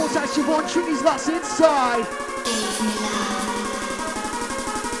massive one, Trik-E's that's inside. Gave me love.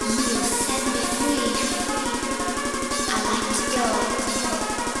 You set me free. I like to go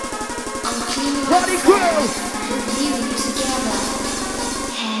on clean Party crew! with you together,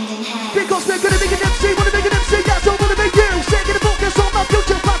 hand in hand. Because we're gonna make an MC, wanna make an MC, that's all wanna make you. Shaking the focus on my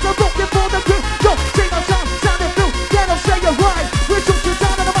future, plans I'm looking for the crew. Yo, take my time, sound and through, then I'll say it right. We're just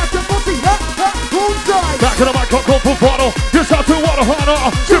down on the microphone, see, who's side? Back in the mic, go full throttle. Yes, I do want to honor.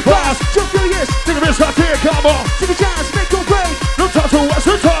 Too fast, too furious. think of this, I can't come on. Take a chance, make or break. No time to waste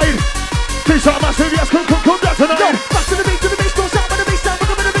the time. These are massive, yes, come down Yo, tonight. back to the beat, goes out with the bass down.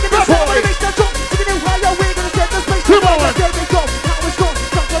 We're gonna make it this sound with the bass down. Jump, take a new higher, we're gonna set the space. Come on. There we go, how it's gone.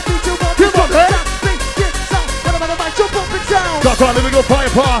 Stop the beat, you want Come on, to man. beat, get sound. When I'm on the mic, jump up and down. That's why living your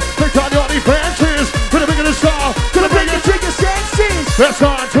fire power. Take down your defenses. Gonna bring it in style. Gonna bring it. Take your senses. Let's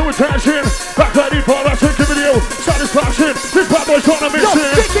start to attention. Back ready for us to give you satisfaction. This bad boy's on a Yo, mission.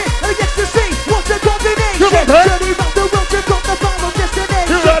 kick it, and it gets to see what's the combination. Come on, man. Journey round the world, you've got the power of destination.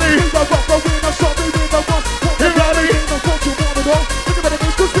 You ready? We the rock, the winner, sorry, we the ones. You ready? We the what you wanna know. Think about it,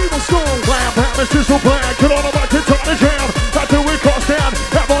 cause we will score. Blam, bam, it's just so bland. Get on the mic and turn the jam. That's who we cost down.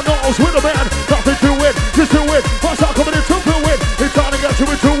 Everyone knows we're the man. Nothing to it, just do it. Once I'm coming into it, it's time to get you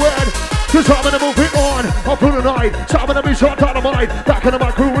into it. Cause I'm gonna move it on. Up through the night. So I'm gonna be shot dynamite. Back in the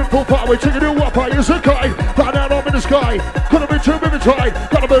mic, crew in full power. We're taking you up high as a kite. Flying out up in the sky. Could've been too big tried.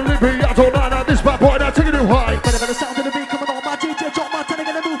 Gotta believe me, I don't know. This bad boy, now taking you high. Better sound of the beat coming on. My DJ drop my telling,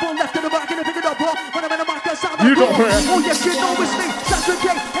 gonna move on left to the right, gonna pick it up, bro. When I'm in the mic, I sound You like don't hear. Oh yes, you know it's me. That's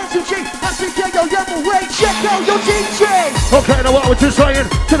okay. S2G, SCK, yo, wait. Check out your DJ. Okay, now what was you saying?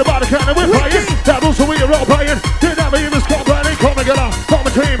 To the body can and we're playing. That also we are all playing. Did never even stop playing. Come together, form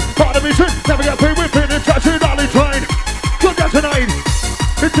a team, part of the mission. Never get paid, we've been in touch with Dolly Train. Good down tonight.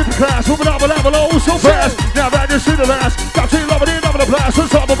 It's in the class, moving up a level, oh so fast. Now that you see the last, got to love it in, loving the blast.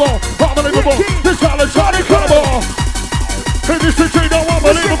 Unstoppable, unbelievable. This talent's incredible. And this is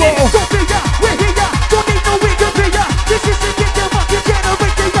unbelievable. Don't be ya, we're here ya. Don't need no Wikipedia. This is the get the fucking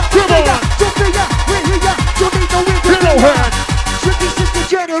generator ya. Come on. Don't be ya, we're here ya. Don't need no You know Wikipedia. what? This is the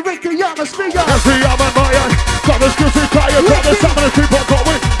generator ya, must be ya. That's the arm and iron. Got the skills to tire. Got the stamina to keep on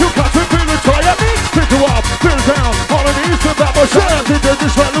going. You can't feel the tire. Pick you up, feel down. On the knees to that, but shout out to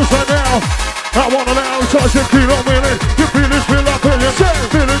this right loose right now. I wanna now, so I should keep on winning. You feel this, feel like feeling.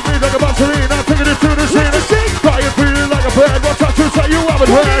 Feeling me like a battery. Now taking it to the ceiling. Flying, feeling like a bird. What's that to say you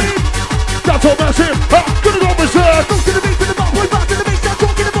haven't heard? That's all massive. I'm gonna go berserk. Move to the beat, to the ball, boy, back to the bass, now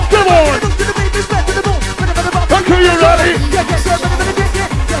talking about. Come on. Move to the beat, respect to the ball. And crew, you ready?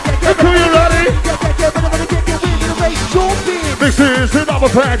 And crew, you ready? This is another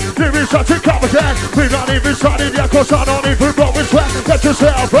pack. There is such a cover tag. We're not even started yet, cause I don't even blow this track. Get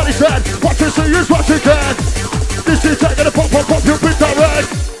yourself ready, set. What you see is what you can. This is taking a pop, you beat direct.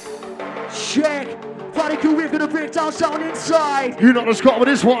 Check. Party crew, we're gonna break down sound inside. You know the score with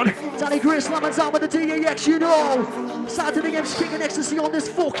this one. Danny Chris, slamming down with the DAX, you know. Saturday M's kicking ecstasy on this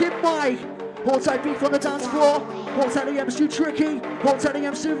fucking mic. Hold tight beat from the dance floor. Hold tight the MC Trik-E. Hold tight the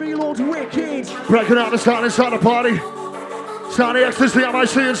MC Reload Wicked. Breaking out the sound inside the party. Sound the ecstasy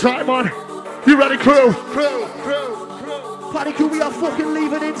MIC inside, man. You ready, crew? Party crew, we are fucking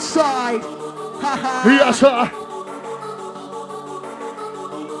leaving inside. Haha. Yes, sir.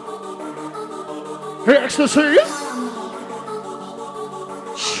 Ecstasy.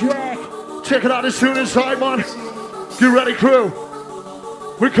 Check. Check it out, this tune inside, man. You ready, crew?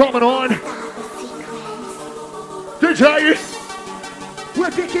 We're coming on. DJ.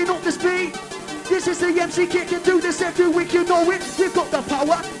 We're picking up the speed. This is the MC kick and do this every week, you know it. We've got the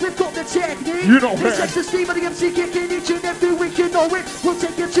power, we've got the technique. You know this it. is the steam of the MC kicking each and every week, you know it. We'll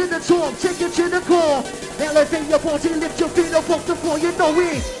take you to the top, take you to the core. Elevate your body, lift your feet up off the floor, you know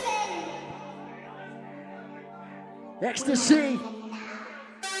it. Ecstasy.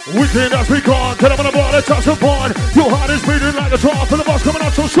 Weekend has begun, get up on the blood, it's touch upon. Your heart is beating like a drum, for the boss coming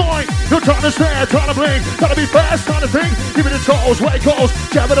out so shine. You're trying to stare, trying to blink, gotta be fast, trying to think. Give me the toes, where it goes,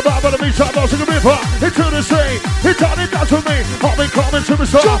 jabbing about by the beach, I'm lost in the river. Into the sea, it's on it down to me. I'll be coming to the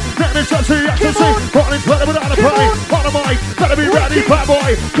star, then it's just the ecstasy. Running better without a play, on the mic, better be ready, bad boy.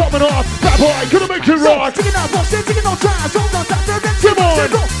 Coming off, bad boy, gonna make you rock. Taking out boss, taking out tries, hold on, that's the Come on.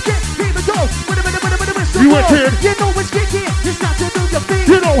 Here we go, with a You wicked. You know it's kicking, it's time to move your feet.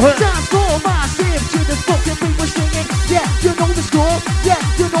 You know it. Dance floor, massive, to the fucking beat we're singing. Yeah, you know the score, yeah,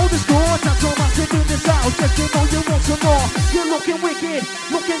 you know the score. Dance floor, massive in this house, yes, you know you want some more. You're looking wicked,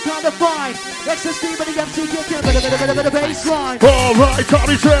 in, looking kind of fine. Ecstasy with the MC kicking, bit of baseline. Alright,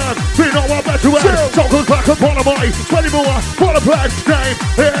 Tommy Jam, we know I'm better at. So goes back upon a mic, 20 more, for the black name,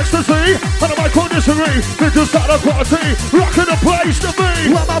 ecstasy, and I couldn't disagree. This is not a quality, rocking the place to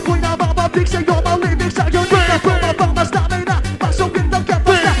be. Well, my point now, my picture, you're my lyrics, I don't need that from my bum, my stamina. My soul in the gap,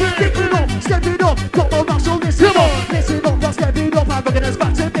 my snap, pick it up, step it up, got my muscle, listen up, listen up, I'll step it up, I'm rocking this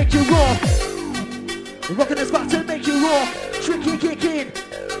back to make you raw. Rocking this back to make you raw, Trik-E kick in,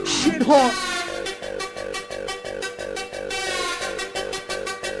 shit hot.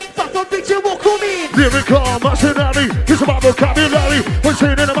 Picture will come in. Lyrical mercenary, it's about vocabulary. We're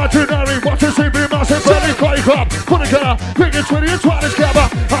seeing an imaginary, watch it see me massive belly. Quite up, put it together, big and 20 and 20 together.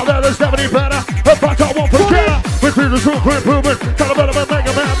 Out there there's never any better, in fact I won't forget. With me there's room for improvement, development, make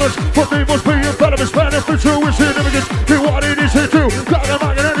amendments. But they must be impediments, benefits to its significance. Do what it is to do, got a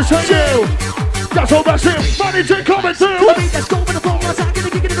man and say you. That's all that's it, money to coming through. Let's go with the phone, I'm gonna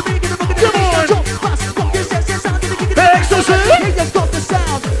kick it in the big, in the big, in the big. Come on! Jump fast, fuck this, yes, I'm gonna kick it in the big. Ecstasy! We have got the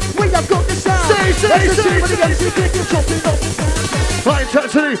sound, we have got the sound. High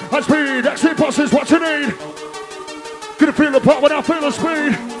intensity and speed, exit bosses, what you need. Gonna feel the pop when I feel the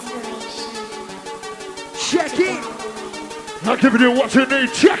speed. Check in. I'm giving you what you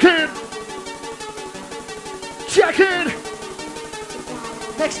need, check in. Check in.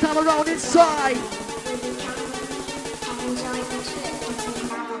 Next time around inside.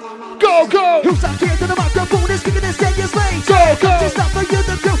 Go, go. Who's that kid to the microphone is kicking this 10 years late. Go, go. It's not for you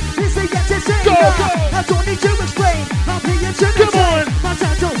to do, it's the entertainer. Go, go. I don't need to explain, I'm paying to Come on. My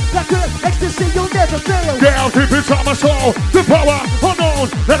title, like good ecstasy, you'll never fail. Down deep inside my soul, the power unknown.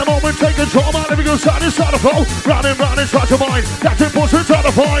 Let a moment take control, my living inside the flow. Round and round inside your mind, that's impossible to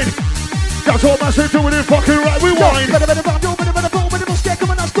define. That's all massive doing it fucking right, rewind.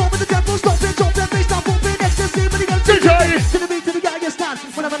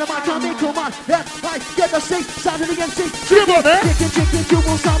 Get the seat, sound of the MC. Skip on there. Chicken, you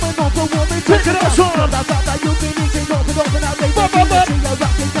will summon up a woman. Pick it up, son. You've been eating up and up and out. They want to see a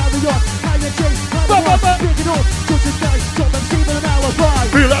rock and carry on. High and chase, pick it up. Just as nice, so them Steven and hour by.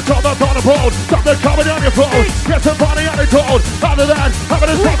 Feel that top up on the board, stop the coming down your throat. Get some body anecdote. Other than having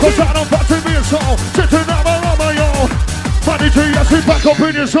a circle sound on battery being sold. Sitting over on my own. Money to yes, we back up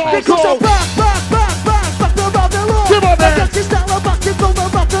in your soul. Go. Back around the law. Give up, man.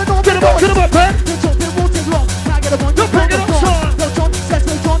 Get him up, man.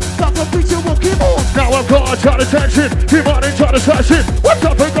 Now I've got a ton of tension, you might enjoy the session. What's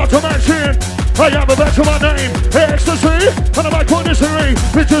up, I got to mention? I have a bet to my name, ecstasy, and I might call this history.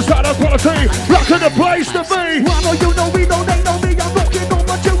 Pictures out of quality, rocking the place to be. I know you know me, know they know me. I'm rocking on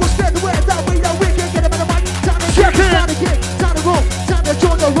my jewels, spread the word that we are wicked. Get him in the mic, time to check it. Time to get, time to roll, time to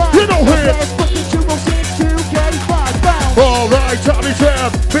join the ride. You know him. Alright, Tommy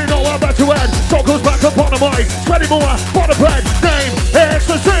Jam, we know I'm about to end. So goes back up on the mic, 20 more, for the bread, name,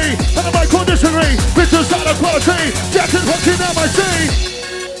 ecstasy, and I might call disagree. Pictures out of quality, Jackson's watching MIC.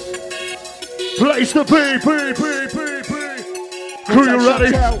 Place to be. Crew, you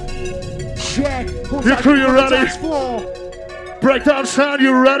ready? Your crew, you ready? Breakdown sound,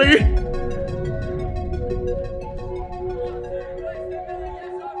 you ready?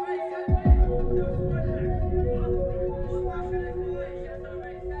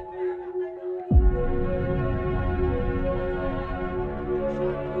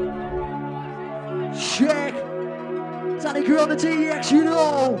 Check. Danny Crew on the TX, you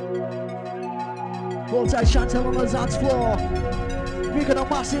know. Voltage Chantel on the dance floor. We got a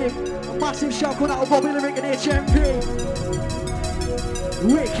massive shout going out of Bobby Lyric and HMP.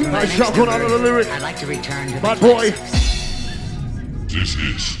 Wicked. Nice shout going out of the Lyric. I'd like to return to my boy. This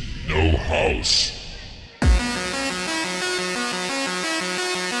is No House.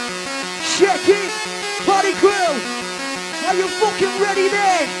 Check it. Party Crew. Are you fucking ready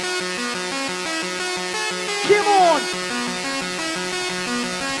then? Come on!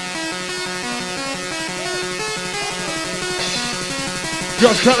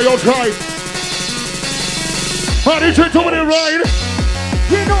 Just carry on tight. I need you doing it right.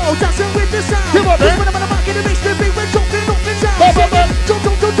 You know, dancing with the sound. Come on, man. When I'm on the mic in the mix, the beat, we're jumping up and down. Bop, bop, bop. Jump.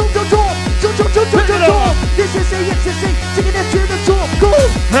 This is the ecstasy, taking it to the top. Go!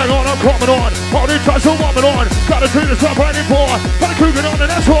 Hang on, I'm coming on. All these tracks are warming on. Gotta see this up waiting for. Gotta cook it on and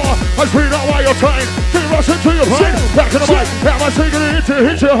that's all. I speed out while you're trained. Keep rushing to your brain. Back to the mic. Now I'm singing it to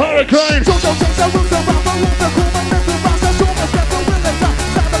hit your hurricane. So don't take the rules of rap. I won't become a mental boss. I show myself a will and stop.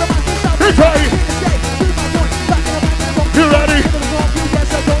 Stop the mic and stop. Hit it. You ready?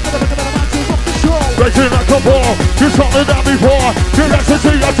 Racing like a ball. You saw me that before. Your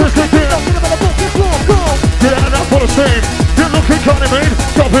ecstasy, I just kicked in. Yeah, that's for the same. You looking kind of mean.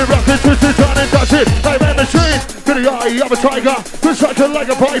 Stop it, rock it, twist it, turn it, touch it. Hey, man, machine. To the eye of a tiger, recycle like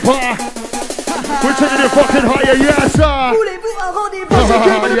a piper. We're taking it fucking higher, yes, sir. Voulez-vous un rendez-vous? C'est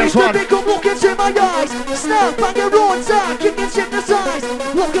que le mix de big look into my eyes. Snap on your own side, kick and hypnotize.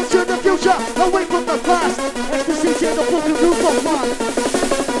 Look into the future, away from the past. Ecstasy, take a fucking roof of mine.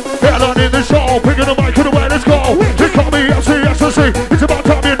 Helen in the show, picking the mic to the way, let's go. They call me ecstasy, it's about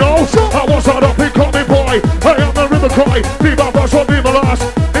time you know. I was not up, they call me boy. I am the river cry, be my first or be my last.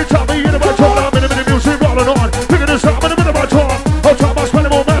 It's time me in my time, I'm in a minute music rolling on. Picking this up in a minute of my time. I'll try my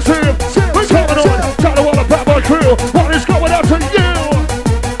spelling more massive. We're coming on, tell the world about my crew. What is going out to you?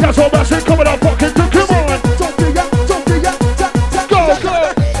 That's all massive coming out fucking to come on. Don't be ya, don't be ya, Go, go.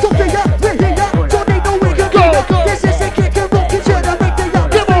 don't be ya, we're here ya. Don't need no wiggle, Go, go. This is a kick and rock and turn and make the ya.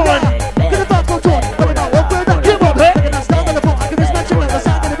 Come on. Get a back on top, but now open up. Come on, hey. Look at that style in the front, I can just mention the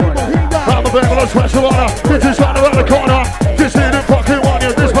sound of the people here ya. I'm a babble of special honor. This is right around the corner. This is the fucking one.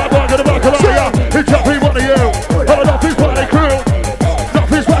 You, this my boy gonna back along ya. It's every one of you. All of his party crew.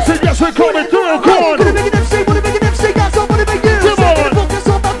 Nothing's passing. Yes, we're coming through. Come on. Wanna make an MC, wanna make an MC, guys, I wanna make you. Come on. Focus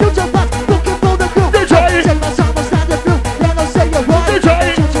on my future path, looking for the crew. DJ. Take my time, I'm standing through, and I'll say you're right. DJ.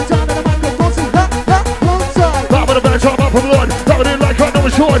 Shoot your time in the microphone, sing ha, ha, one time. I'm with a bench, I'm up from Lord. Loving it like I know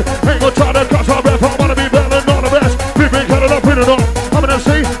it's short. Ain't got time to cut my rep. I wanna be better, not the best. We've been cutting up in and up. I'm an MC,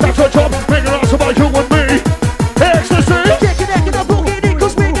 that's our job. Making an answer by you and me. Ecstasy. Get connected, I'm booking in,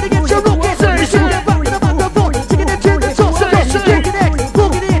 'cause we're gonna get you rocking. Say, Sing it back in the microphone, singing it to the top. Say, say. Get connected,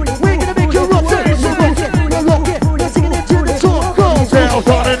 booking in, we're gonna make you rock. Say, say. We're rocking, we're singing it to the top. Go. Sales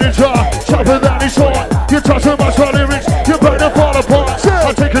on a ninja, sharper than his sword. You touch too much on lyrics, you better fall apart.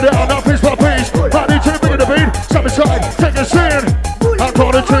 I take it out, now piece by piece. I need to be the beat, step aside, take a scene. I'm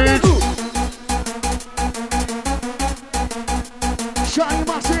gonna teach. Shiny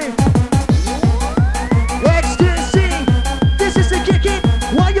massive. Ecstasy. This is the kick it.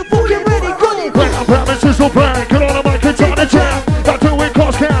 Why you fucking ready? Gun it. When I'm promises will bang, get on the mic and turn the jam. Not do it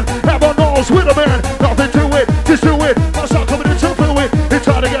cause can, everyone knows with a man. Nothing to it, just do it. I'll start coming into fluid. It's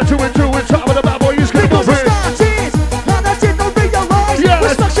time to get to it, time with the bad boy, he's gonna Because move the it. start is, and I did not realize. Yes.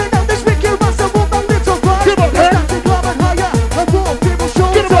 We're smashing out this big master with my little vibe. Give up, Let's man. dance and climb and higher, and walk people's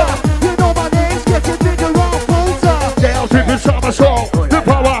shoulders. Give up. You know my name's getting bigger on bolter. Down deep inside my soul, the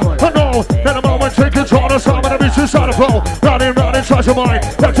power I know. In a moment, take control of some of the beats inside the flow. Round inside your mind,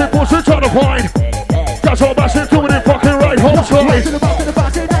 that's it, push it on the point. That's all massive, doing it fucking right, home Right side. to the back, to the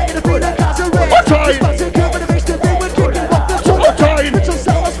back, and I feel like that's a race. What time? This massive curve and the bass, today we're kicking off the top. What time? It's a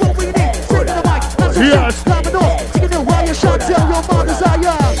sound, that's what we need. Sing to the mic, that's a Yes. shot. Climbing up, singing it while you shout, tell your mom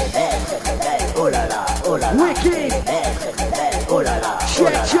desire. Wicked.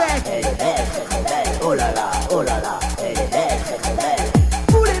 Check, check.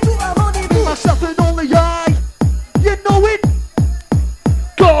 Voulez-vous un rendez-vous? Myself and only I. You know it.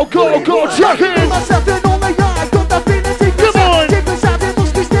 Go, go, go, check it. Myself and only I. Got that feeling, take this Come on. out. Take this out, it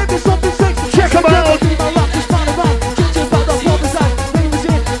must be sticking something sexy. Check 'em out. Keep my rap just round around. Teaching about the brothers out. Name is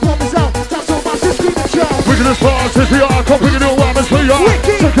in, brothers out. That's all my sister can show. We're gonna spark since we are, come bring new arms, we are.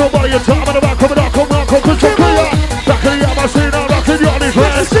 Wicked. Take your body, your time, and the back, come on, come on, come on, clear. Back in the air, I see now, rock in your only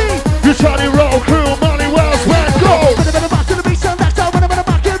friends. You Charlie roll, crew, money, well spent, go. Better back to the beat, sound that's how when I'm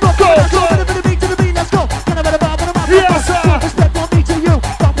back and rock. Go, That's go. all, better beat to the beat, let's go. Better back when I'm back. Yes, sir. Respect one beat to you.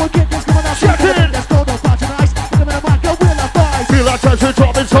 Back one kick, let's go on, Check it. let's go, don't patronize. Better back, I will not fight. Feel that tension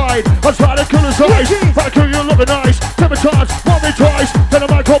drop inside. I'm trying to kill his eyes. Wicked. Back to you looking nice. Give me chance, want me twice. Then I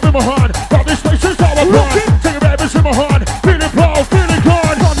might go in my hand. But this place is all apart. Wicked. Take a rabbit in my hand. Feeling proud, feeling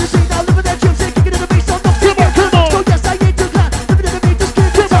gone. Come on, you see now, living that dream, say, kicking in the beat, so don't Come on, come on. So yes, I ain't too glad. Living in the beat, just keep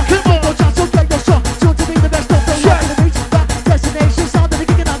it Come on, come on. No chance, so get your shot. Soon to be the best, don't Check. rock in the beat. Back, destination, sound of the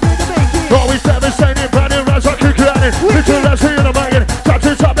kicking, I'm in the making. Always devastating, branding rounds, I kick it at it. Little less here in the main. Touch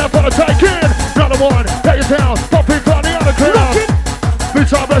it up, now for the taking. Another one, lay it down. Pop it on the other crowd. Rock it.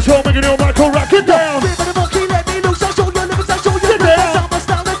 Beats up, let's show, making your Michael rack it down. Live in the monkey, let me loose, I'll show you limits, I'll show you Get limits. down. Sound my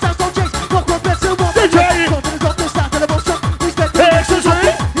style, that's how don't change. Rock what best and want. DJ. Confidence of the style, and emotion. Respect the Ecstasy.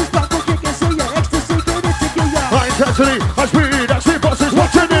 He's back for kick and see ya. Ecstasy, get it, take ya. High intensity, high speed, that's the boss is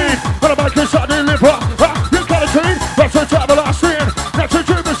what you need. And a mic is shot deliver. You got a team, that's a travel I seen. That's a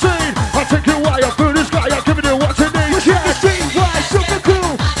dream machine. I'll take you way up through the sky, I'll give you what you need. We're Yeah. street wide, super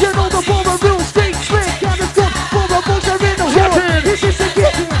cool. You know the former rules, street slick, and it's good. Former bulls are in the Check world. it. This is the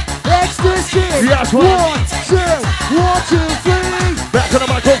kicking. Ecstasy. Yes, one. 1, 2, 3. Back to the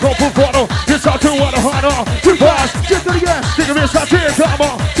microphone for photo. It's out to what a harder. Too fast. Just to the yes. Think of this, I can't come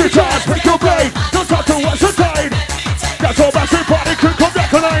on. Two times, pick your blade. Don't talk to what's the tide. That's all massive party could come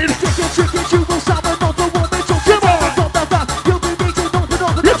back alive. Chicken, you will summon on the woman. So Come on. from the back, you'll be meeting open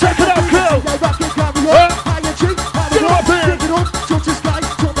on the You check it out, girl. Yeah, rock it, carry Huh? on. Higher G, higher Get rock. up in. Take it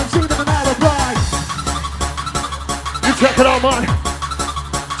Check it out, man.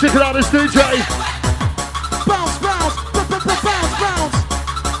 Check it out, this DJ. Bounce, bounce, bounce, bounce.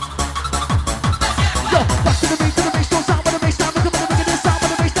 Yo, back to the beat, don't sound with the bass, time, look at the sound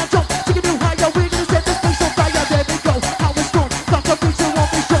with the bass, now jump, take it new higher, we're gonna set this bass on fire, there we go, how it's done, got the beats, you want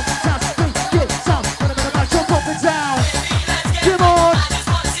me jump, sound, bring, get, sound, when I'm gonna jump up and down, come on,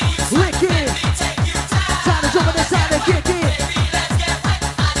 lick it, time to jump in the sound and kick it,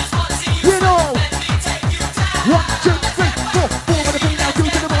 you know, 1, 2, 3, 4, 4 with the beat now, 2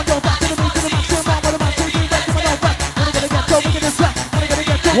 to the 1, go back to the beat, to the maximum, with the max, taking back to my own back, when I'm gonna get go, we're gonna slap, when I'm gonna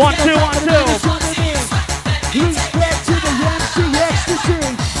get go, 1, 2, 1, 2. Respect to the MC Ecstasy.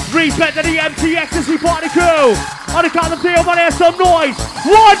 Respect to the MC Ecstasy party crew. On the count of 3, I want to hear some noise.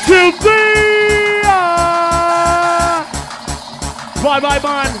 1, 2, 3. Right,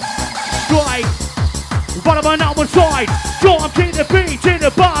 man. Strike. Bottom on outward side. Jump to the beat in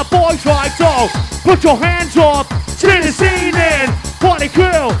the bar, boys. Right, so put your hands up to the ceiling. Party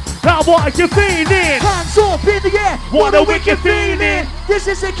crew, now what you feeling? Hands up in the air. What a wicked feeling. This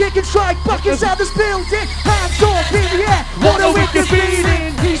is a kick and strike. Buckets out this building. Hands up in the air. What a wicked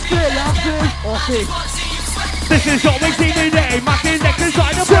feeling. He's free, I'm free. Off it. This is what we see today. Marking next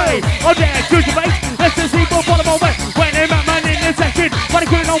inside the play. On there, to the base. Let's just see for bottom of it. When I'm at man in the section. Party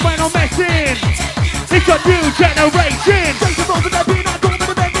crew, no man, I'm messing. It's a new generation. Take the road with that beat. I go with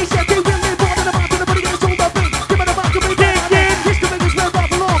the band. They said they really born in the mountain. The body gets all the beat. Give me the back of me. This to make us where I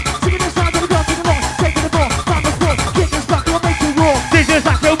belong. Singing this sound to the ground, singing along. Taking the ball. Time to score. Kick this back. We'll make it raw. This is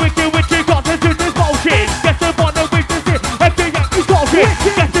like a wicked got to do this bullshit. Get the one that witness it. Every Yankees bullshit.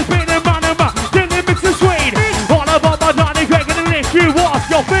 Get the spin and man and man. Then it mix the sweet. All about my Johnny Greg and the lift you off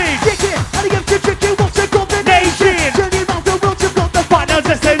your feet. Kick it. And again, trick it. What's a combination? Turn it around the world. You've got the Final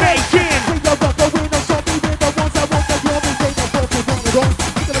destination. We know got the winners. So we win the ones that want the glory. They don't vote for the wrong.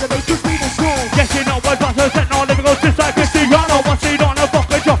 Look at the bass. Just beat and strong. Yes, you know what butter set on living goes just like Cristiano. What's it on a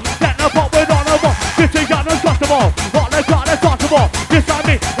fucking job? Let the pop with on a ball. Cristiano's got the ball. What the got the got the ball. Just like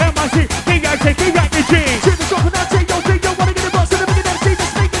me, MIC, King X, King X, G. Turn the song and I say, yo, wanna get a bus. And I'm gonna see the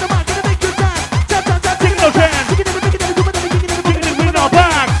snake in the mic. Gonna make you dance. Tap, tap, tap. Take no chance. Kick it in the mic. Kick it in the mic. Kick it in the mic. Kicking it with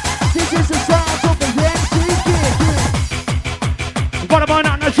back. This is the sound of the MC Kid. What about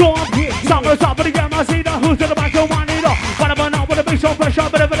on the drum? Summer's top of the MIC, the who's to the back of one either. What about now with the big show pressure?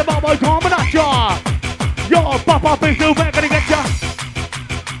 But if the bubble coming at ya. Yo, pop up is still back, gonna get ya.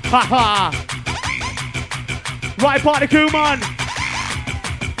 Ha ha. Right, party crew, man.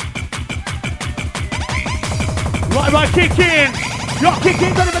 Right, kick in. Yo, kick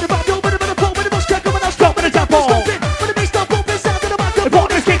in. Better back, go, better pole, better bus, check, coming out, Stop in the tempo. Stop it. When the bass stop, boom, bass sound to the mic. The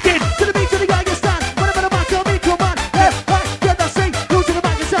ball is kicking. To the beat, to the guy, you stand. When I'm in the back, come in, come on. Left, right, get that sing. Who's in the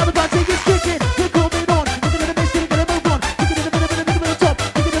back, the sound of the back, is kicking. We're coming on. Look at the bass, gonna move on. Look at the middle, top.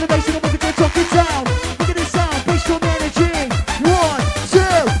 Look at the bass, and we're gonna talk it down. Look at the sound, bass drum energy. 1,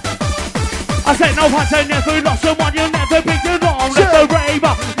 2. I said no pattern, never lost someone, you'll never be too long. Let the rave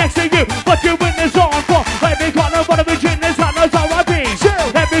up next to you, but you win the song for every corner, one of the genius, and that's how I be.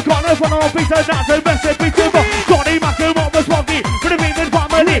 Every corner, one of the pieces, that's the recipe to go. Johnny Macker, what was Rocky, for the Raven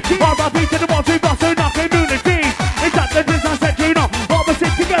family. R.I.P. to the multi boss and our community. It's at the distance that you know, all we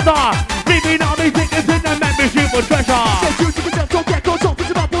sit together. Maybe now they think it's in the memories you will treasure. Say you to yourself, don't get caught up.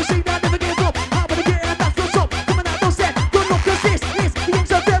 It's about bullshit, I never give up. How would I get it? That's what's up. Coming out, no set. Good look, cause this is the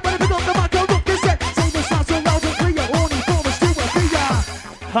ends of them. When I pick up the mic, I'll look and set. Say the sound so loud and clear. Only for us to appear.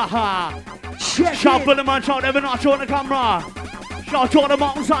 Haha. Check Shout it. for the man, shout every notch on the camera. Shout to the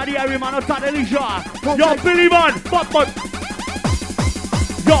man outside the area, man, outside the leisure. Yo, Billy man, fuck man.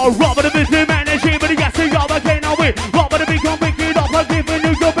 Yo, Robert the business manager, but yes, yo, I can't know it. Robert the big one, pick it up, I'm giving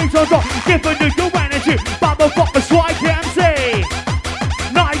you your big show, giving you your energy. Baba fuck the strike, can't say.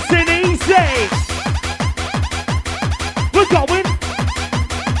 Nice and easy. We're going.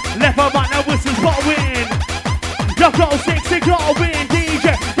 Left or right, now whistle's blowing. Yo, close 6 and glowing.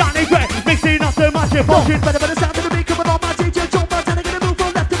 DJ, Danny Gray, mixing up the magic potion. Better sound to the beat, coming on my DJ. Joe Montana, gonna move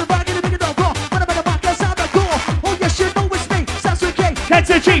from left to the right, gonna make it all raw. When I'm in the back, I sound like core. Oh, yes, you know it's me. Sounds okay. Heads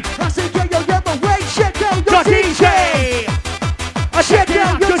and cheek. I say, yeah, yo, yeah, but wait, check out Your your DJ. Check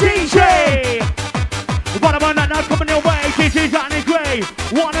out your DJ. What about that coming your way? DJ Danny Gray.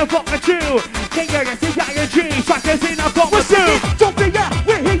 1 and fuck 2. King X, G. Strikers in a fuck We're 2. singing, don't be ya,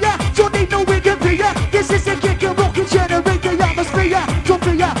 we're here ya. Don't need no we can be ya. This is a kick and rock and generate the atmosphere. Don't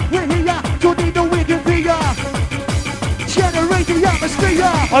be ya, we're here ya. Don't need no we can be ya. Generate the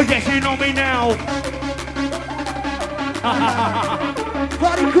atmosphere. Oh yes, you know me now.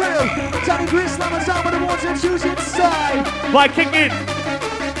 Party crew, Danny Gray, slammers out with the ones and twos inside. By kicking.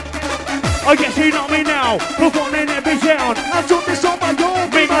 Oh yes, you know me now. Performing every sound. I've done this on my own.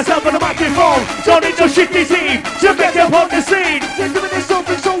 Me, myself, and the microphone. Don't need no shit this eve. Just get your up on the scene. We're doing this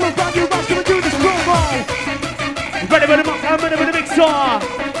something so we'll find you guys gonna do this promo. Ready for the mixer, ready for the mixer.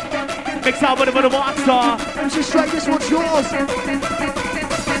 Mixer, ready for the boxer. MC Straight, this one's yours.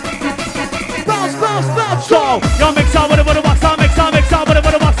 Bounce, bounce, bounce. So, your mixer, ready for the boxer. Mixer, mixer, ready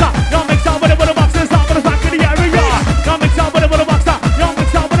for the boxer. Your mixer, ready for the boxer. Start for the back of the area. Your mixer, ready for the boxer. Your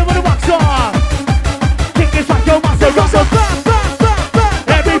mixer, ready for the boxer. Kick this back, your master. Because I'm back, back, back, back.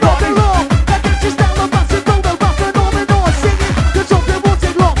 Everybody. That gets you down, I'm about to go, the rock and on and on. Singing, the talking won't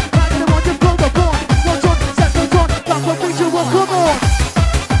take long. Like the one you blow the horn. No turn, second turn, back for feature one, come on.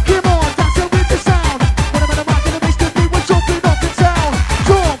 Come on, dancing with the sound. When I'm in the mic and the bass, the beat, we're jumping up and down.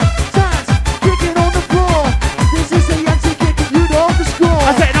 Jump, dance, kicking on the floor. This is the MC kicking, you know the score.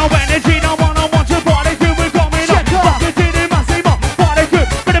 I say no energy, no one, I want your body to be coming up. Fuck it in the massive up, body good.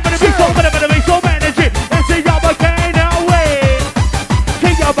 But the beat so, but the beat so energy. Let's see your bacane away.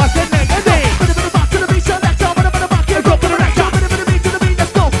 Kick your back and leg and knee. But the back to the beat, select on, but the back and drop to the next time. But the beat to the beat,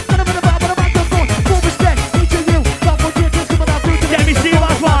 let's go. But the back, but the microphone, full respect, each of you. Got what you can, coming out through to Let me see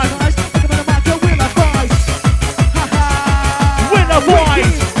what's one. But the mic, will advise. Ha ha. Win the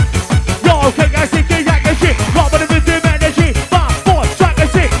voice. Yo, kick a sick, yak a shit. Rob with the rhythm energy. Back, forth, track a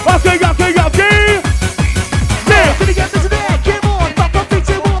shit. Okay, okay, okay. Yeah. Gonna get this in there, come on. Back up, beat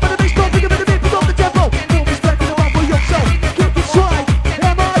it warm, but the bass don't think of it, the beat, put up the tempo. Full respect in the one for your show. Keep it straight,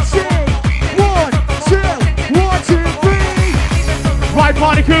 MIC. 1, 2, 1, 2, 3. Right,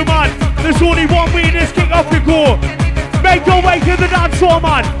 party crew, man. There's only one way this kick off the go. Make your way to the dance floor,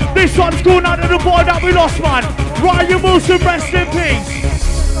 man. This one's going out of the boy that we lost, man. Ryan Wilson, rest in peace.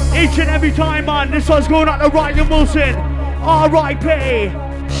 Each and every time, man. This one's going out to Ryan Wilson. R.I.P.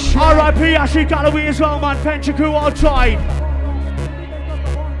 R.I.P. Ashley Galloway as well, man. Venture crew outside.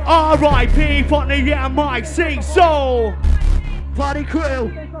 R.I.P. Partner, yeah, Mike. See, so. Party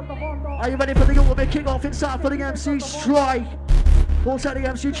crew, are you ready for the ultimate kick-off inside for the MC Strike? Also the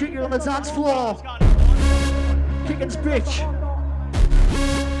MC Trik-E on the dance floor. Kicking bitch.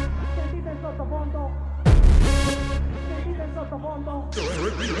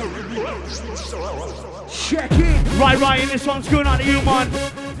 Check it. Right, Ryan, this one's going out to you, man.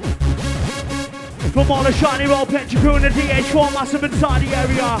 From all the shiny roll Venture crew and the DH4 massive inside the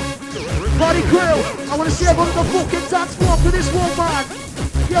area. Party crew, I want to see everyone on the fucking dance floor for this one, man.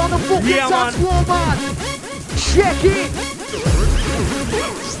 Get on the fucking dance floor, man. Check it.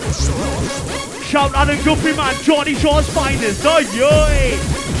 Shout out and Guppy, man. Johnny Shaw's finest. Oh, yoy.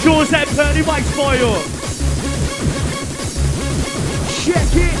 Shaw's that Purdy Mike spoil.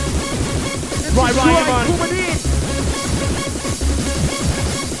 Check it. Right, Ryan, man. Coming in.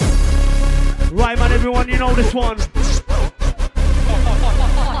 Right, man, everyone, you know this one.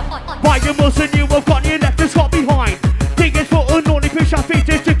 Ryan Wilson, you have got your left and Scott behind. Dig his foot and only fish our feet,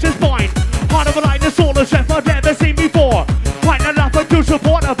 his tricks is fine. Heart of a line, the soul of chef I've never seen before. Find a laugh and to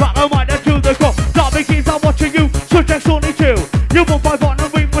support a back of mine and to the core. Derby games, I'm watching you, subjects only two. You won't find one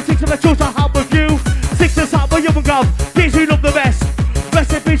and win, but 6 of the choose to help with you. 6 is how you will go, please you love the best.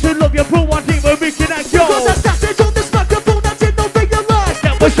 Rest in peace, you love your pro one team, where we connect, yo. Because that's that on this microphone, I did not realize.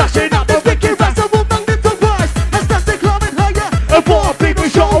 Yeah, we're stashing up the thinking rest, I will not live the rise. As that's the climbing higher, a 4 people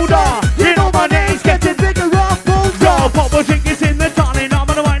shoulder. You know my name's getting bigger up, yo, pop a drink is in the darling, I'm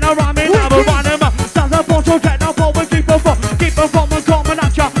gonna wine around me, now we're running up. Stand up, photo, get up, forward, keep them from and coming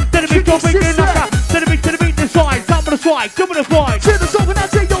at ya. Then the big go big in the then the beat this side, top of the strike, come on the fight. To the song when I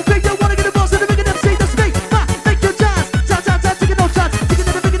say yo big, you wanna get a boss and the big MC, that's me. Make your dance, dance, taking no shots, taking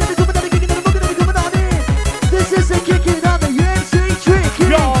the big and the coming out, kicking the boogie and coming on in. This is the kicking on the MC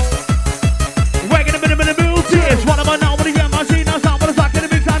Trik-E. Yo, we're gonna be the move this. One of my now with the MIC, now sound with the back in the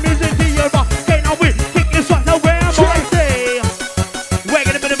big time music to your rock. Can't now win, kick your strike, now where am I say? We're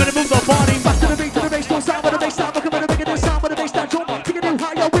gonna be the move the body. Back to the beat, to the bass, don't sound with the bass, sound, look at the big and the sound with the bass, that jump, kicking you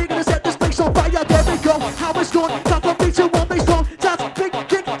higher, we're gonna set this place on fire, there we go, how it's done, top of beat to one bass drum, dance, big,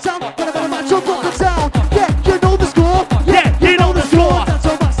 kick, sound, whatever the match, your fucking sound, yeah, you know the score, Yeah, you know the score. that's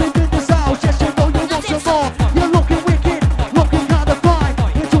all right, sing in this house, yes, you know you want some more, you're looking wicked, looking kinda fine,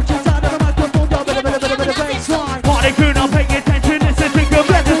 you took your time to the microphone, you're bit of baseline. Party crew, now pay attention, listen to your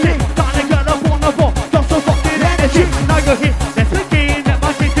medicine. Darling girl up on the floor, just so fucking energy. Now you're here, let's begin, let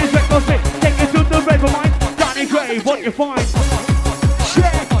my shit this record spit. Take it to the Rave of mine, Danny Gray, what you find?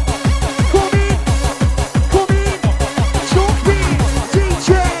 Check, come in, jump in, DJ,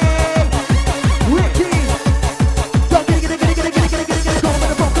 Ricky, don't get it, go with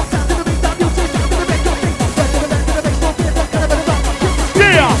the bump, come down to the beat, down music, down to the bass, don't think, back to the bass, don't get it, don't get it,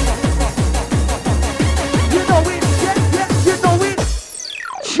 Yeah! you know it, yeah, you know it,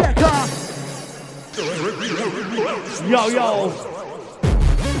 check out, Yo,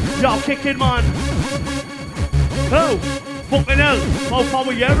 yo, kicking man. Oh, fucking hell. How far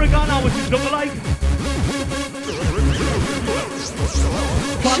a year ago now, what's it looking like?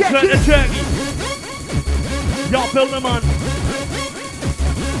 Concert to Trik-E. Y'all build them on.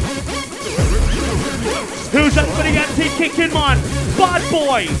 Who's that for the anti-kicking, man? Bad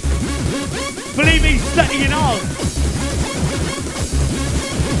boy. Believe me, steady, you know.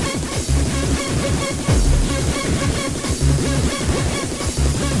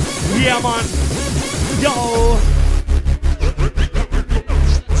 Yeah, man. Yo.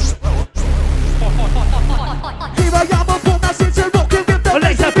 Here I am, I'm born, I sit and rockin' with the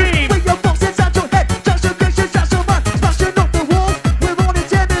Alexa beam. with your box inside your head. Just your vision, just your mind. Smashing up the walls, we're on a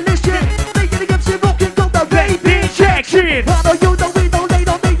demolition. Making the MC rockin' on the Rave Injection. I know you know we know they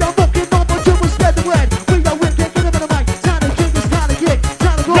know me. I'm rockin' on, but you will spread the word. We are wicked, get them on the mic. Time to kick, it's time to kick.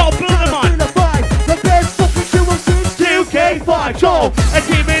 Time to rock, Yo, build them on. time to feel the vibe. The best fucking 206. 2K5 show. A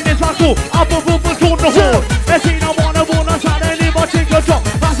team in this hustle. Up a boom, but on the hall. A team I wanna try to live, I take control.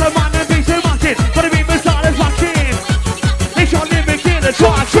 That's a man and be so much in. But if even started watching, it's your living in the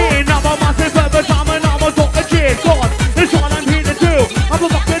traction. I'm a massive purpose, I'm an armor, talk a kid. God, it's all I'm here to do. I'm a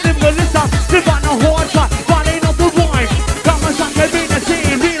fucking Melissa. Live on a hard track, falling off the wine. Come on, suck it in the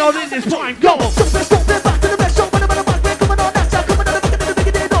scene. Read all in this time, go. Stop it, back to the rest. So when I'm on the mic, we're coming on that side. Coming on the mic, and the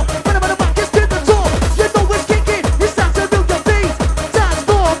big door. When I'm on the mic, it's to the top. You know it's kicking. It's time to move your feet. Dance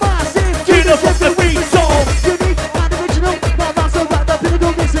for massive. To the fucking beat, so. Unique and original. Now that's the right, the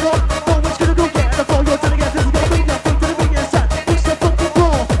pinnacle mix it up. No one's gonna go get the floor. You're telling it, this is gonna bring that thing to the ring inside. It's the fucking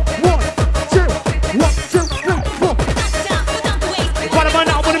raw. 1, 2, 1, 2, 3, 4. What am I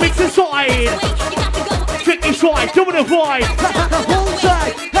now when it makes it side? Trik-E strike, doing it right. Hold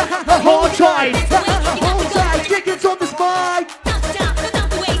tight. Hold tight. Hold tight. Kicking's on the spine.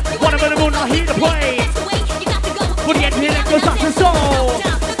 What am I the moon, not here to play. When you get here, that goes up to soul.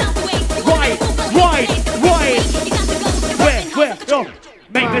 Right. Where, yo.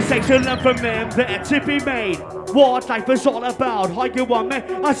 Make mistakes and learn from them, they're to be made. What life is all about, how you want me.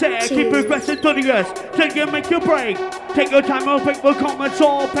 I say, keep progressing to the earth, till you make your break. Take your time, I'll break the comments,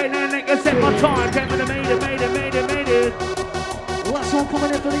 all pain and nigga, set my time. Came and made it. Last one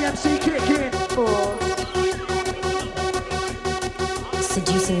coming in for the MC kicking.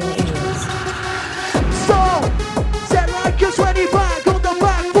 Seducing your ears. So, set like a 20 bag on the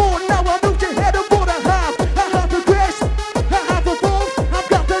backboard. Now I move to head and what I have a quest, I have a ball. I've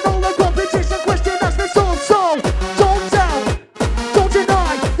got the all the competition question that's been solved. So, don't doubt, don't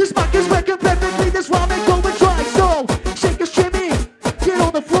deny. This mic is working perfectly, this rhyme ain't going dry. So, shake a shimmy, get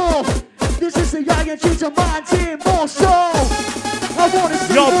on the floor. This is the ING to my team more so. I wanna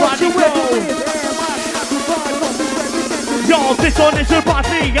see Yo, what you Brandy, ever go. with. Yo, this one is a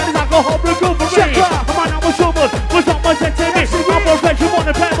party, and it's alcohol recovery. Check out. A man, I'm a trouble, was not my sense in it. I'm a veteran on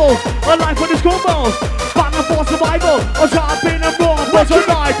the pebbles, a life with the schoolballs. Battle for survival, a sharp in and wrong. Was a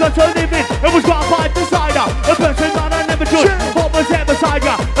life that's a living, it was got by decider. A person that I never took, what was there beside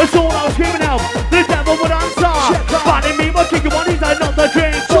ya? That's all I was screaming out, the devil would answer. Fighting me, but kicking one, he's another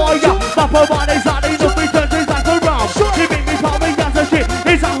drink. So ya, my provider's not enough, he turns his life around. He made me probably as a shit,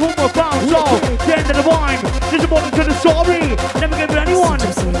 he's a humble bound. So, the end of the wine, there's a more to the story. Never give it anyone,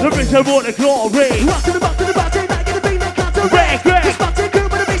 the rich are more the glory. Rock to the back, say that, get a beat that counts a Wreck. This box ain't cool,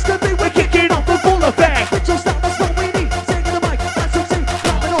 but it makes the beat. We're kicking off the full effect. Bitch, don't stop, that's what we need. Taking the mic, that's what we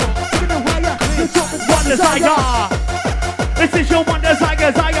dropping on, taking it higher. The top is One desire. This is your one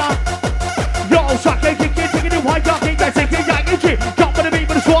desire. Yo, suck it, kick it, taking it white, young, kick it, taking it, jump on the beat,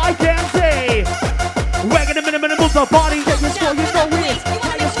 but it's what I can say. Wagging the minute, move the body. Take your score, you know it.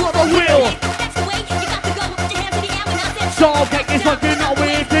 Highest score, the Will. That's the way you got to go. Put your hands in the air when I said So, take this fucking know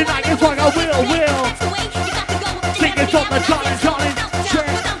it. Tonight is like I will. that's the way you got to go. Put your Sing hands it on the in the air. challenge.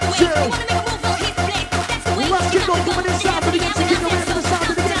 Let's kick off coming inside for the MC, kick away for the sound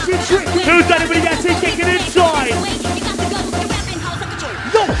of the MC Trik-E. Who's anybody else kicking inside?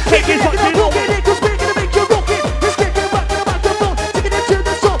 Yo, Kick it, it, fucking rock it, cause we're gonna make you rock it. Let's kick it back to the microphone, taking it to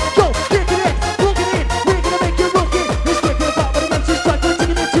the top. Yo, kick it, rock it, we're gonna make you rock it. Let's kick it back with the MC strike, we're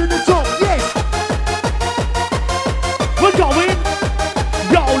taking it to the top. Yes. We're going.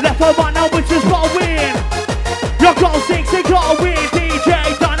 Yo, left for right now, which is blowing. Your call 6 and call win.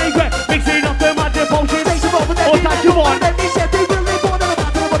 DJ Danny Gray, mixing up the magic potion. Face them over there, All that you want. and they said they really want it.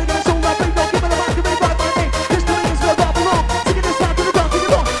 About to nobody gonna soul up, ain't no giving a mic, giving right by name. This to me is where I belong. Taking this back to the ground, take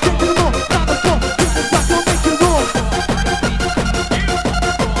it on, take it on. Now let's go, take this back, don't make you wrong.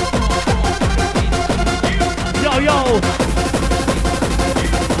 Yo.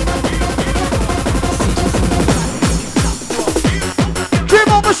 Dream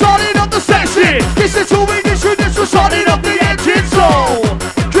on, we're starting up the session. This is who we introduce, we're starting up the engine. So,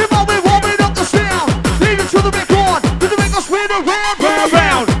 dream on, we're warming up the sound. Lead it to the record.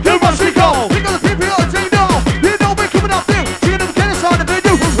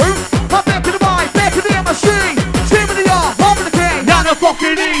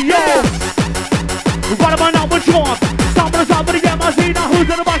 yo. Right about now, what you want? Some of the top of the MIC, now who's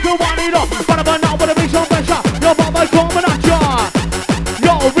in the back, you want it up. Right about now, with a big show pressure. Yo, mama, coming at ya.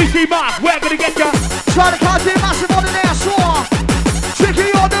 Yo, Rishi Mark, we're gonna get ya. Try to catch it massive on the dance floor. Trik-E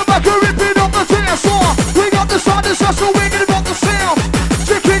on the back, ripping up the dance floor. We got the sound, so we're gonna rock the sound.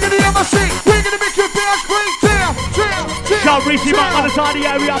 Trik-E in the MIC, we're gonna make your dance break down. Shout Rishi Mark on the side of the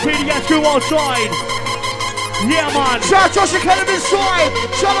area, PDS crew outside. Yeah, man. Shout Josh and Kelly inside.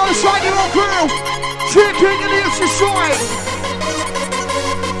 Shout on the side, your own crew. Trik-E in the inside.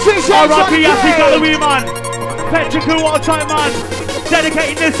 R.I.P. Ashley Galloway, man. Petra crew outside, man.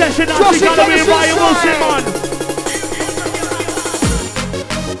 Dedicating this session, Ashley Galloway and Ryan Wilson, man.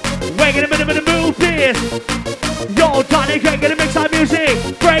 We're gonna move this. Yo, Danny Craig gonna mix our music.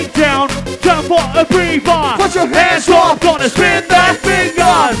 Breakdown, jump for a breather. Put your hands up, gonna spin that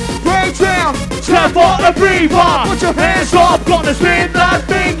fingers. Breakdown, Jump for a breather. put your hands Hands up, gonna spin that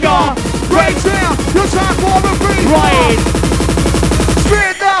finger. breakdown. Your time for a breather. Right.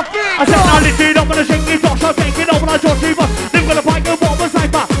 Spin that I said now finger. lift it up and I shake it off, I'm taking over like George Reaver. Live with a bike and walk with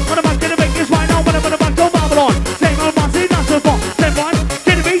cypher. When I'm back to the biggest right now, when I'm back to Babylon. Same old bossy, that's the fuck. Same one,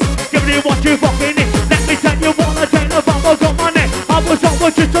 get the beast, give me what you fucking need. Let me tell you what I tell you about got my neck. I was on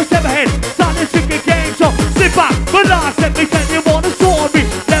with just a step ahead. Started singing game, so sit back, relax, let me tell you what the story.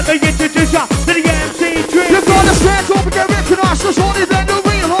 Let me introduce ya to the MC Trik-E. You've got to stand up and get recognized. There's only then to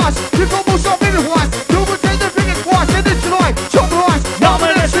realize. You've almost not realized. You will take the biggest twice and it's tonight. Surprise. Now I'm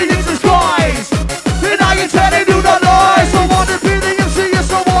an MC in disguise. And now you're telling you the lies. I wanna be the MC,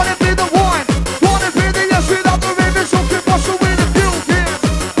 yes, I wanna be the one. Wanna be the MC without the ravens. So keep bustle in the field, yes.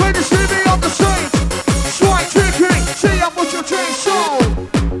 When you see me on the stage, strike Trik-E. See how much you change, so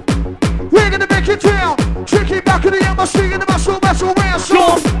we're gonna make it down. Trik-E back in the MIC in the muscle round.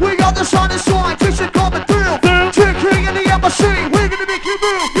 So we got the sun inside, keeps it coming through. Trik-E in the MIC, we're gonna make you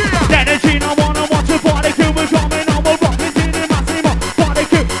move, yeah. Energy, I wanna watch a party crew. We're coming on, we're rocking to the maximum. Party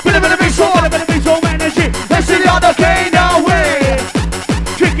crew, bit of energy. Let's see the other K now, way.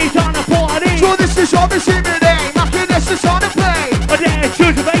 Trik-E's on a party. So this is all this in the day. Knocking this is on the play. But yeah,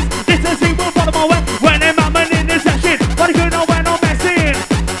 choose a base. This is people follow my way. When I'm in this session, party crew know when I'm messing.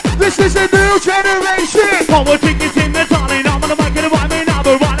 This is a new generation. Power tickets in the darling. I'm gonna make it right me now.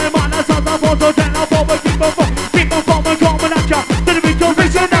 We're running on the south of Porto. Then I'll forward, keep on forward, coming at ya. To the beat, to the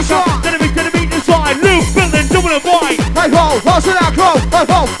beat, to the beat inside. Luke, building, doing it right. Hey ho, how's it that go? Hey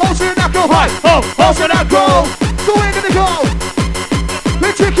ho, how's it that go? Hi, ho, how's it that go? So we're gonna go.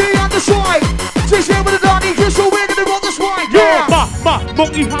 We're Trik-E on the side. She's here with the Donny, so we're gonna roll this one. Yeah.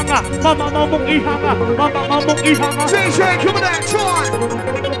 Monkey hanger. Monkey hanger. Monkey hanger. DJ, come on that time.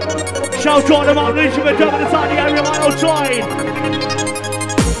 Shout out to my region, we're jumping inside the area right outside.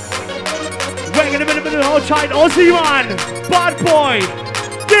 We're gonna be outside Aussie man. Bad boy.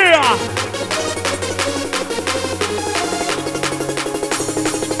 Yeah.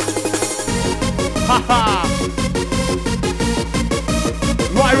 Haha.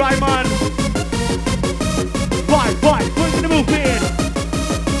 Right, man. Right. We're gonna move in.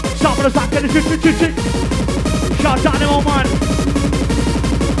 Stop on the back of the shit. Shout out to my man.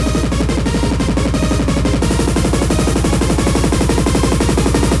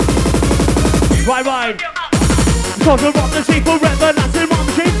 Right. Sort of rock the sea forever, that's in my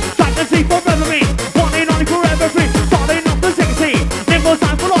machine. Track the sea forever me. One in on forever free. Starting off the 60. Nimble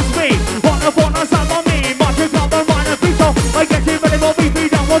time philosophy. Wanna sound on me. March a club and ride a beat so I get it ready for me.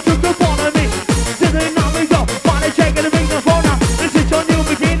 Down what you can follow me. Sitting on me go. Finally shaking the ring the phone now. This is your new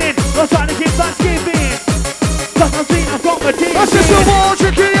beginning. I'm trying to keep that skipping. Cause I'm seen from a team. That's just a wall,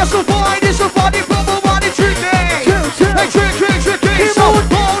 Trik-E, that's a fine. It's a funny bubble, money Trik-E. Hey, Trik-E. So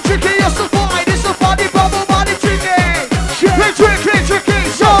wall, Trik-E, that's a fine. It's a funny bubble, money Trik-E. Hey, Trik-E.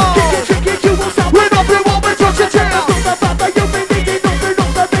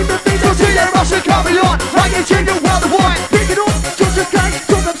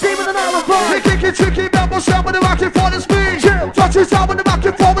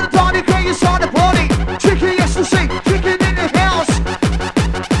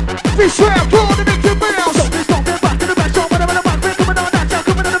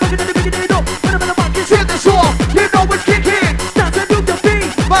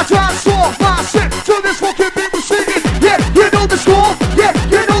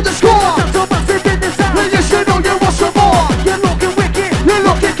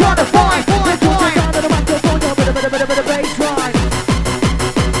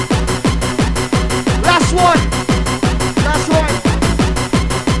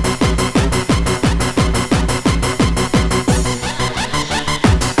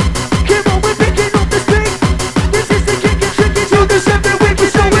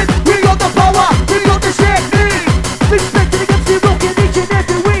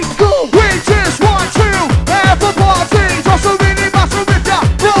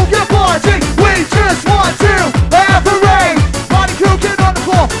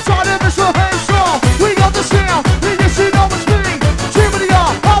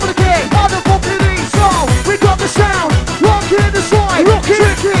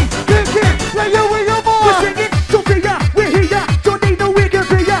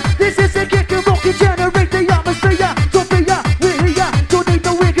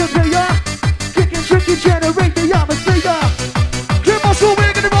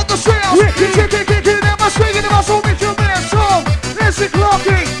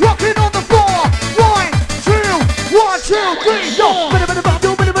 beat, rocking on the floor. 1, 2, 1, 2, 3, yo. Bit of a bop,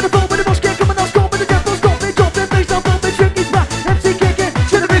 yo, bit of a boom, bit of a skate, coming on, score, bit of devil, stop me, drop the bass, I'm bumping, Trik-E's back, MC kicking,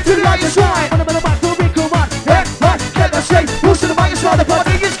 should have been to the light and shine. Bit of a back, so we come on, head, right, get that shake, push to the mic and start the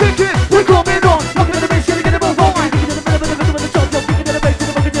party is kicking. We're coming on, rocking in the bass, gonna get it move on.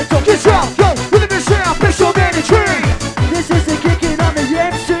 Get out, yo, with the sound, special energy. This is the kicking on the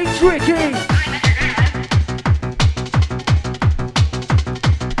MC Trik-E.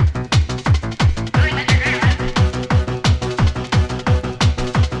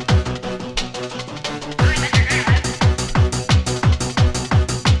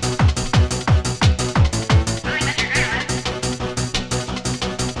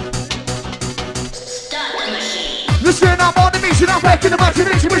 Listen, I'm on the mission, I'm back in the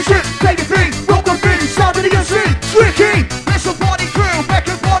imagination machine. Play the beat, rock the beat, sound of the MC. Trik-E, let's a party crew, back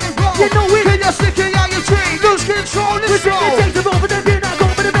and party roll. You know it, can you stick it out your tree? Lose control, let's go.